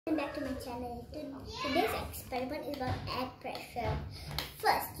Welcome back to my channel. Today's experiment is about air pressure.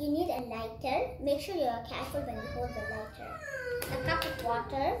 First, you need a lighter. Make sure you are careful when you hold the lighter. A cup of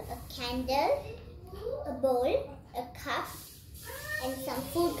water, a candle, a bowl, a cup, and some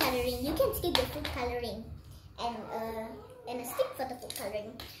food coloring. You can skip the food coloring and a stick for the food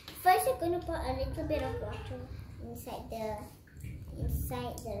coloring. First, you're going to pour a little bit of water inside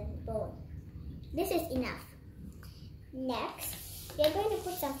the bowl. This is enough. Next, we are going to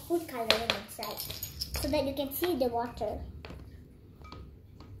put some food coloring inside so that you can see the water.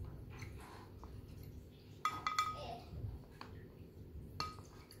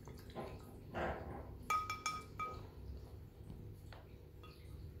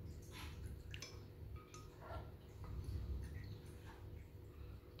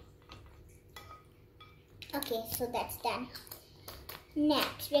 Okay, so that's done.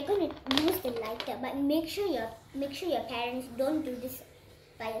 Next, we are going to use the lighter, but make sure your parents don't do this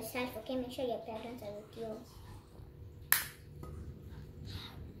by yourself. Okay, make sure your parents are with you.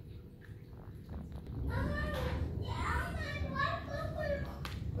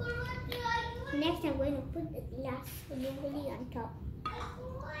 Next, I'm going to put the glass really on top.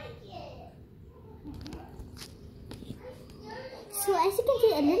 So as you can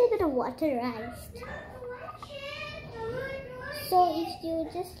see, a little bit of water rised. So if you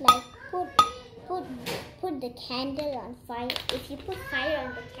just like put the candle on fire, if you put fire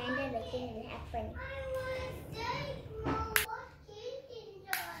on the candle, the thing will happen.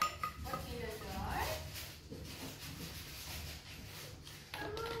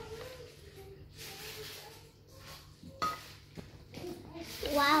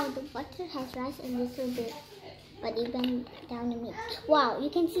 Wow, the water has risen a little bit, but it went down a bit. Wow, you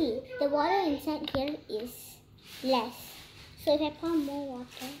can see the water inside here is less. So if I pour more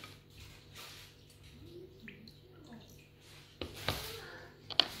water,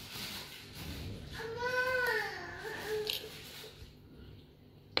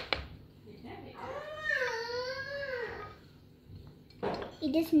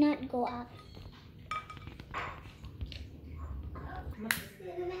 it does not go up.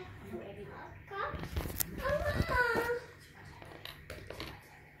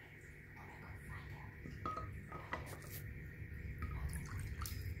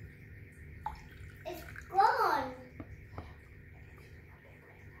 It's gone.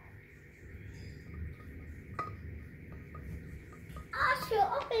 Also,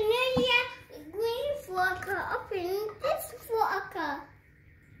 open here, green flocker, open this flocker.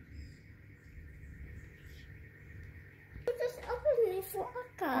 Just open the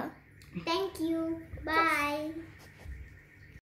flocker. Thank you. Bye.